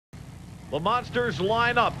The Monsters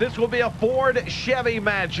line up. This will be a Ford-Chevy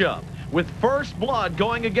matchup, with First Blood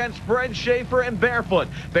going against Fred Schaefer and Barefoot.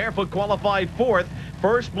 Barefoot qualified 4th.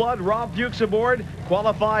 First Blood, Rob Fuchs aboard,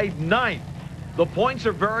 qualified 9th. The points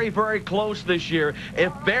are very, very close this year.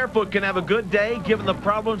 If Barefoot can have a good day, given the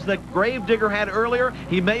problems that Gravedigger had earlier,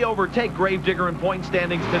 he may overtake Gravedigger in point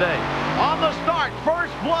standings today. On the start,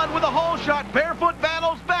 First Blood with a hole shot. Barefoot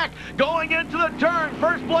battles back, going into the turn.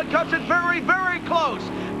 First Blood cuts it very, very close.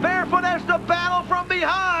 Barefoot has to battle from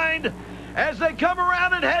behind as they come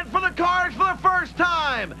around and head for the cars for the first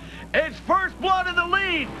time. It's First Blood in the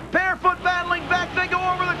lead. Barefoot battling back. They go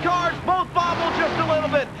over the cars. Both bobble just a little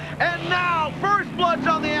bit. And now First Blood's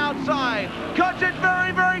on the outside. Cuts it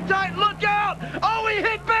very, very tight. Look out! Oh, he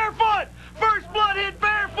hit Barefoot! First Blood hit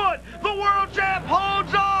Barefoot! The world champ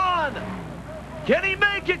holds on! Can he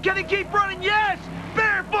make it? Can he keep running? Yes!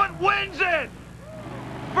 Barefoot wins it!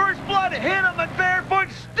 First Blood hit him, and Barefoot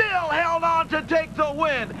still held on to take the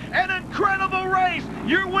win. An incredible race.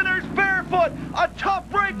 Your winner's Barefoot. A tough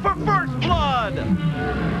break for First Blood.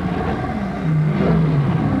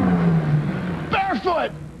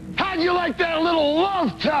 Barefoot, how'd you like that little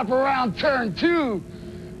love tap around turn 2?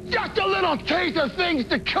 Just a little taste of things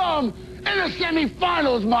to come in the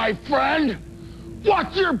semifinals, my friend.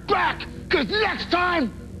 Watch your back, because next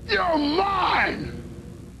time, you're mine.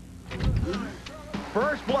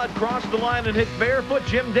 First Blood crossed the line and hit Barefoot.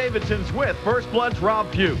 Jim Davidson's with First Blood's Rob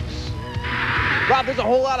Fuchs. Rob, there's a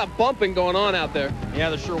whole lot of bumping going on out there. Yeah,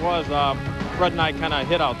 there sure was. Fred and I kind of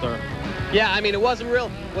hit out there. Yeah, I mean, it wasn't real.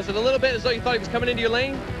 Was it a little bit as though you thought he was coming into your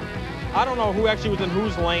lane? I don't know who actually was in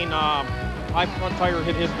whose lane. My front tire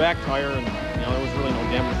hit his back tire, and there was really no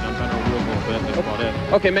damage done on our wheels a little bit. That's about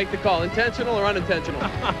it. Okay, make the call. Intentional or unintentional?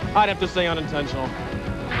 I'd have to say unintentional.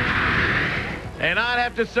 And I'd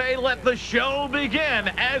have to say, let the show begin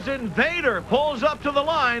as Invader pulls up to the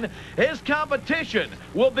line. His competition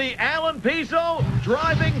will be Alan Pizzo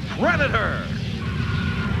driving Predator.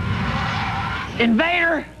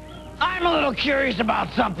 Invader, I'm a little curious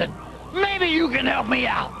about something. Maybe you can help me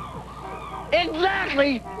out.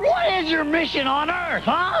 Exactly what is your mission on Earth,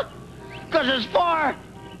 huh? Because as far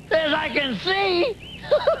as I can see,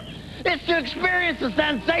 it's to experience the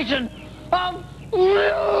sensation of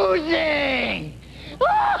losing!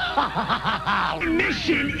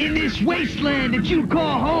 Mission in this wasteland that you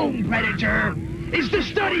call home, Predator, is to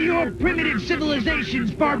study your primitive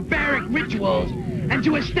civilization's barbaric rituals and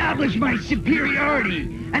to establish my superiority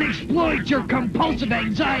and exploit your compulsive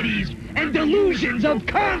anxieties and delusions of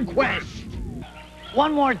conquest.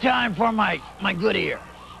 One more time for my good ear.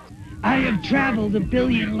 I have traveled 1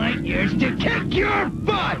 billion light years to kick your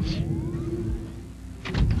butt!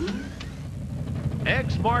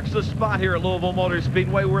 X marks the spot here at Louisville Motor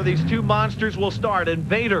Speedway where these two monsters will start.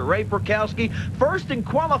 Invader, Ray Perkowski, first in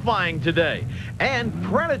qualifying today. And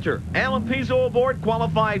Predator, Alan Pizzo aboard,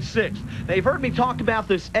 qualified 6th. Now, you've heard me talk about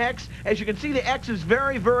this X. As you can see, the X is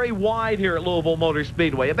very, very wide here at Louisville Motor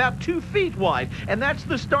Speedway, about 2 feet wide, and that's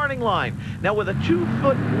the starting line. Now, with a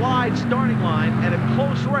 2-foot wide starting line and a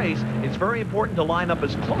close race, it's very important to line up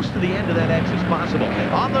as close to the end of that X as possible.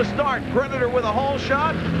 On the start, Predator with a hole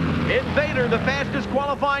shot. Invader, the fastest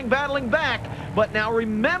qualifying, battling back. But now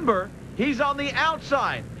remember, he's on the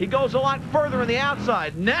outside. He goes a lot further on the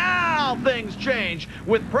outside. Now things change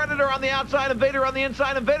with Predator on the outside, Invader on the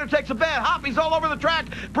inside. Invader takes a bad hop. He's all over the track.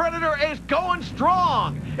 Predator is going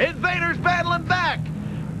strong. Invader's battling back.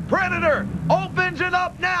 Predator opens it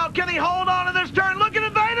up now. Can he hold on in this turn? Look at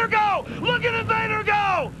Invader go! Look at Invader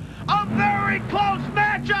go! A very close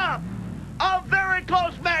matchup. A very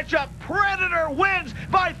close matchup. Predator wins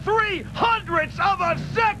by 0.03 of a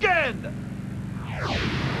second.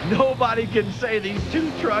 Nobody can say these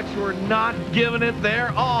two trucks were not giving it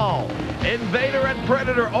their all. Invader and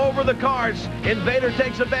Predator over the cars. Invader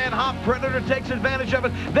takes a bad hop. Predator takes advantage of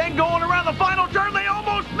it. Then going around the final turn, they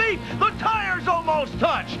almost meet. The tires almost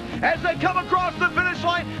touch. As they come across the finish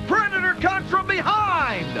line, Predator comes from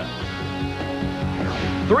behind.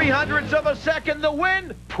 0.03 of a second, the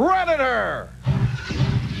win, Predator.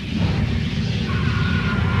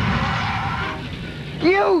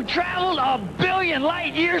 You traveled 1 billion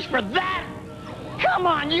light years for that? Come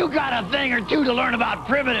on, you got a thing or two to learn about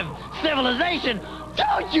primitive civilization,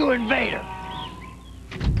 don't you, Invader?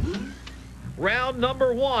 Round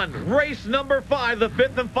number 1, race number 5, the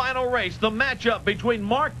 5th and final race. The matchup between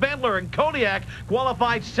Mark Bendler and Kodiak,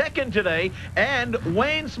 qualified 2nd today, and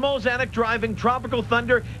Wayne Smozanek driving Tropical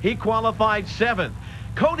Thunder. He qualified 7th.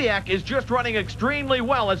 Kodiak is just running extremely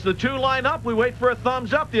well. As the two line up, we wait for a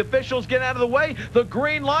thumbs up. The officials get out of the way. The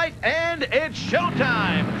green light, and it's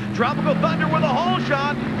showtime. Tropical Thunder with a hole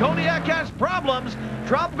shot. Kodiak has problems.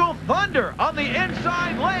 Tropical Thunder on the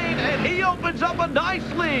inside lane, and he opens up a nice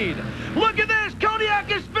lead. Look at this.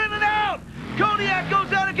 Kodiak is spinning out. Kodiak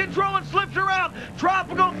goes out of control and slips around.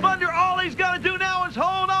 Tropical Thunder, all he's got to do now is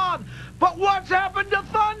hold on. But what's happened to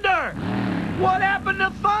Thunder? What happened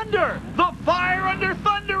to Thunder? The fire under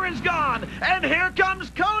Thunder is gone. And here comes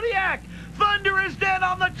Kodiak. Thunder is dead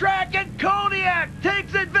on the track, and Kodiak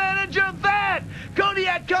takes advantage of that.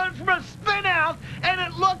 Kodiak comes from a spin out, and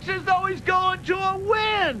it looks as though he's going to a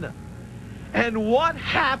win. And what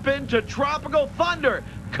happened to Tropical Thunder?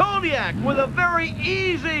 Kodiak with a very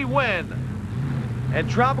easy win. And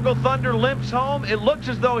Tropical Thunder limps home. It looks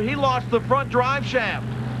as though he lost the front drive shaft.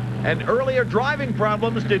 And earlier driving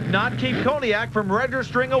problems did not keep Kodiak from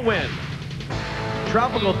registering a win.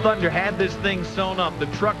 Tropical Thunder had this thing sewn up. The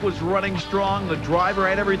truck was running strong. The driver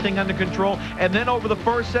had everything under control. And then over the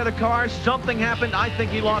first set of cars, something happened. I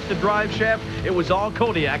think he lost the drive shaft. It was all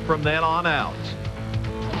Kodiak from then on out.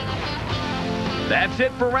 That's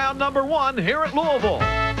it for round number 1 here at Louisville.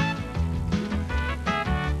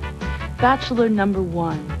 Bachelor number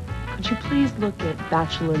 1, could you please look at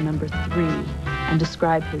bachelor number 3 and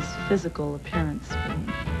describe his physical appearance for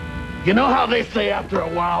me? You know how they say after a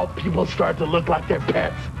while people start to look like their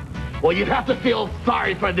pets? Well, you'd have to feel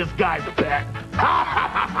sorry for this guy's pet.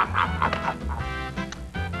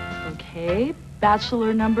 Okay,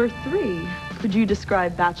 bachelor number 3, could you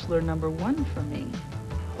describe bachelor number 1 for me?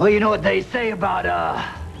 Well, you know what they say about,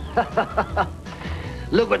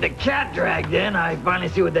 look what the cat dragged in. I finally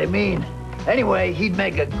see what they mean. Anyway, he'd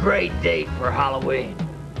make a great date for Halloween.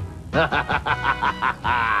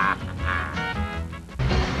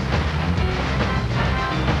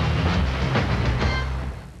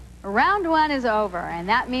 Round 1 is over, and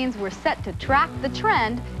that means we're set to track the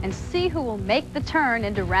trend and see who will make the turn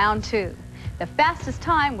into round 2. The fastest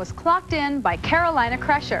time was clocked in by Carolina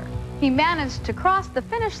Crusher. He managed to cross the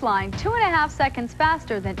finish line 2.5 seconds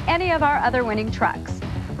faster than any of our other winning trucks.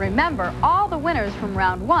 Remember, all the winners from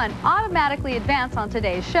round 1 automatically advance on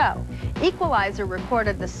today's show. Equalizer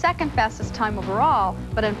recorded the second fastest time overall,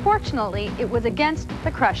 but unfortunately, it was against the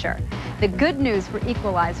Crusher. The good news for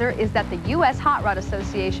Equalizer is that the U.S. Hot Rod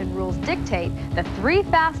Association rules dictate the 3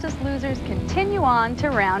 fastest losers continue on to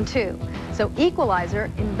round 2. So Equalizer,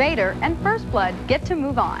 Invader, and First Blood get to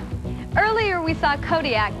move on. Earlier, we saw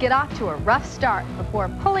Kodiak get off to a rough start before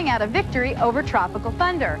pulling out a victory over Tropical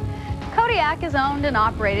Thunder. Kodiak is owned and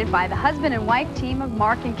operated by the husband and wife team of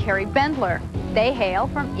Mark and Carrie Bendler. They hail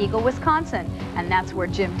from Eagle, Wisconsin, and that's where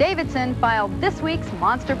Jim Davidson filed this week's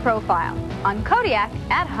Monster Profile on Kodiak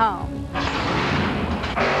at Home.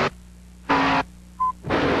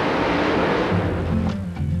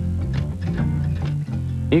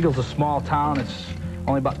 Eagle's a small town. It's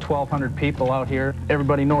only about 1,200 people out here.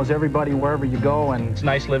 Everybody knows everybody wherever you go, and it's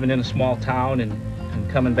nice living in a small town and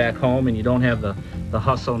coming back home, and you don't have the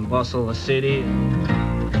hustle and bustle of the city.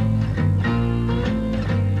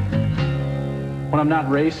 When I'm not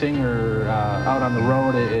racing or out on the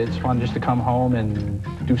road, it's fun just to come home and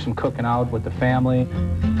do some cooking out with the family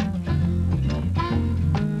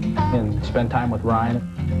and spend time with Ryan,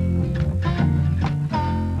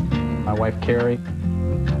 my wife Carrie.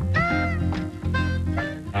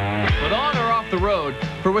 But on or off the road,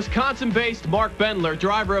 for Wisconsin-based Mark Bendler,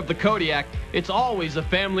 driver of the Kodiak, it's always a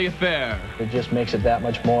family affair. It just makes it that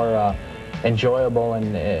much more enjoyable,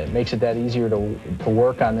 and it makes it that easier to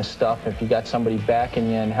work on this stuff if you got somebody backing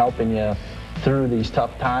you and helping you through these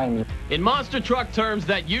tough times. In monster truck terms,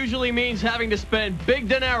 that usually means having to spend big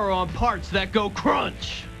dinero on parts that go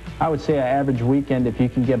crunch. I would say an average weekend, if you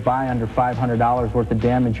can get by under $500 worth of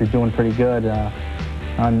damage, you're doing pretty good.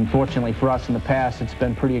 Unfortunately for us in the past, it's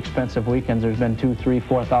been pretty expensive weekends. There's been $2,000,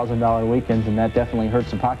 $3,000, $4,000 weekends, and that definitely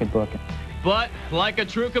hurts the pocketbook. But, like a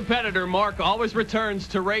true competitor, Mark always returns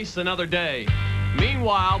to race another day.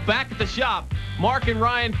 Meanwhile, back at the shop, Mark and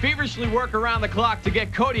Ryan feverishly work around the clock to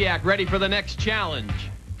get Kodiak ready for the next challenge.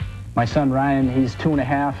 My son Ryan, he's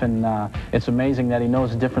 2.5, and it's amazing that he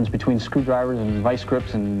knows the difference between screwdrivers and vice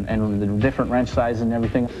grips and the different wrench sizes and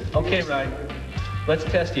everything. Okay, Ryan, let's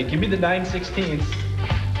test you. Give me the 9/16.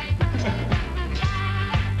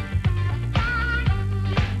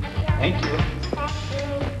 Thank you.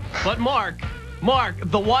 But Mark,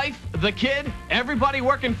 the wife, the kid, everybody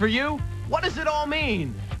working for you, what does it all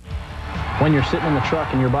mean? When you're sitting in the truck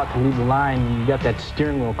and you're about to leave the line, you got that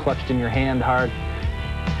steering wheel clutched in your hand hard.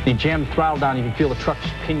 You jam the throttle down, you can feel the truck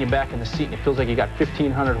just pin you back in the seat, and it feels like you got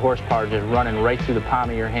 1,500 horsepower just running right through the palm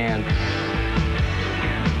of your hand.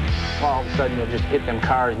 all of a sudden you'll just hit them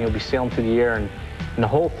cars and you'll be sailing through the air, and the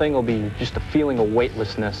whole thing will be just a feeling of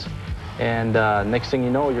weightlessness. And next thing you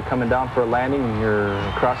know, you're coming down for a landing and you're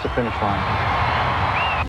across the finish line.